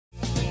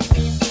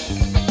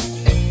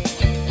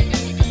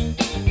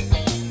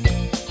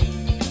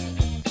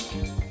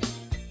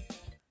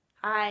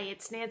Hi,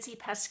 it's Nancy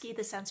Pesky,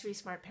 the Sensory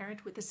Smart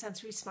Parent, with the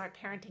Sensory Smart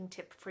Parenting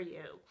tip for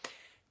you.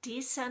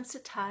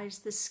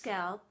 Desensitize the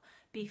scalp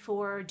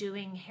before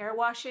doing hair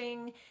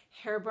washing,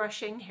 hair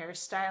brushing, hair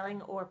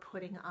styling, or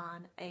putting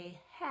on a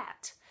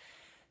hat.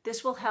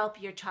 This will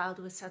help your child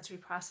with sensory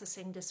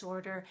processing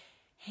disorder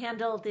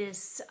handle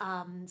this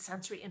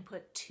sensory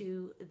input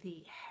to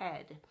the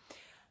head.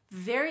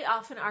 Very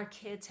often our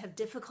kids have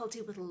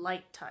difficulty with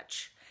light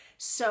touch.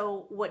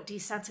 So what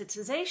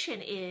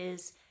desensitization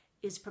is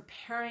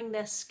preparing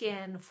the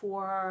skin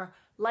for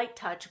light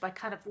touch by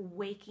kind of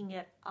waking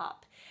it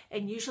up.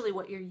 And usually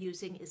what you're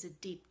using is a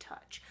deep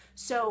touch.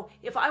 So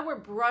if I were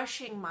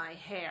brushing my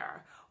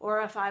hair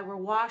or if I were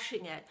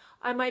washing it,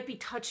 I might be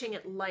touching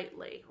it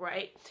lightly,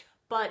 right?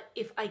 But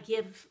if I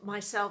give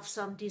myself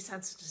some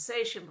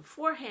desensitization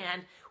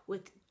beforehand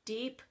with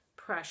deep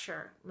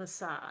pressure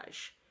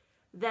massage,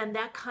 then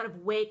that kind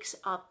of wakes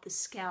up the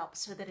scalp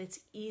so that it's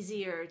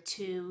easier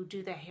to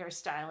do the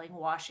hairstyling,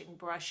 washing,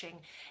 brushing,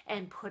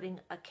 and putting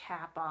a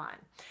cap on.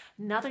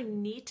 Another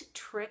neat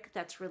trick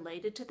that's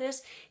related to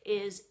this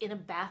is in a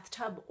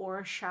bathtub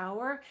or a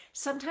shower.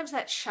 Sometimes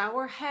that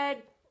shower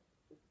head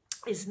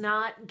is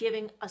not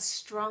giving a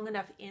strong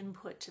enough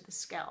input to the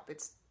scalp.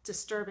 It's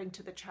disturbing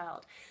to the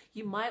child.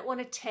 You might want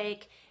to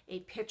take a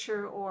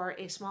pitcher or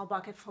a small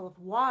bucket full of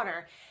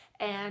water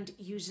and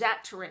use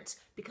that to rinse,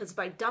 because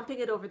by dumping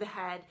it over the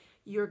head,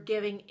 you're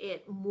giving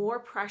it more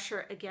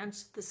pressure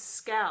against the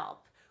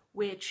scalp,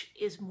 which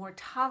is more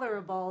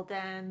tolerable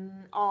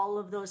than all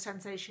of those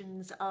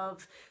sensations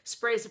of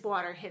sprays of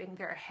water hitting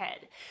their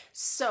head.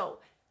 So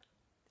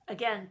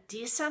again,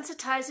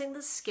 desensitizing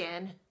the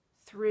skin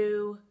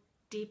through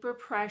deeper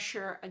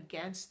pressure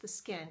against the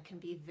skin can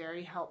be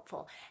very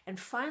helpful. And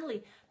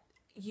finally,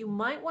 you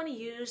might want to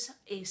use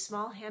a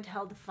small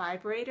handheld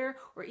vibrator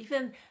or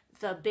even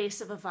the base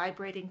of a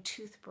vibrating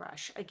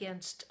toothbrush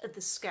against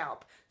the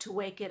scalp to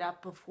wake it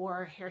up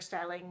before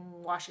hairstyling,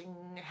 washing,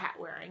 hat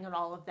wearing, and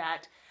all of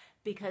that,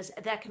 because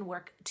that can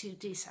work to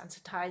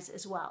desensitize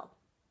as well.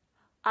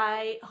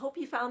 I hope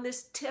you found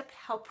this tip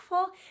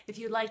helpful. If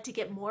you'd like to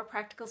get more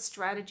practical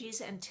strategies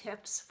and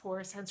tips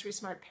for sensory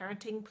smart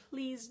parenting,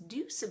 please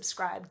do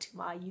subscribe to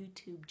my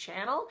YouTube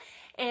channel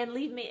and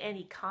leave me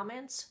any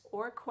comments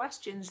or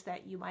questions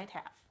that you might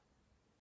have.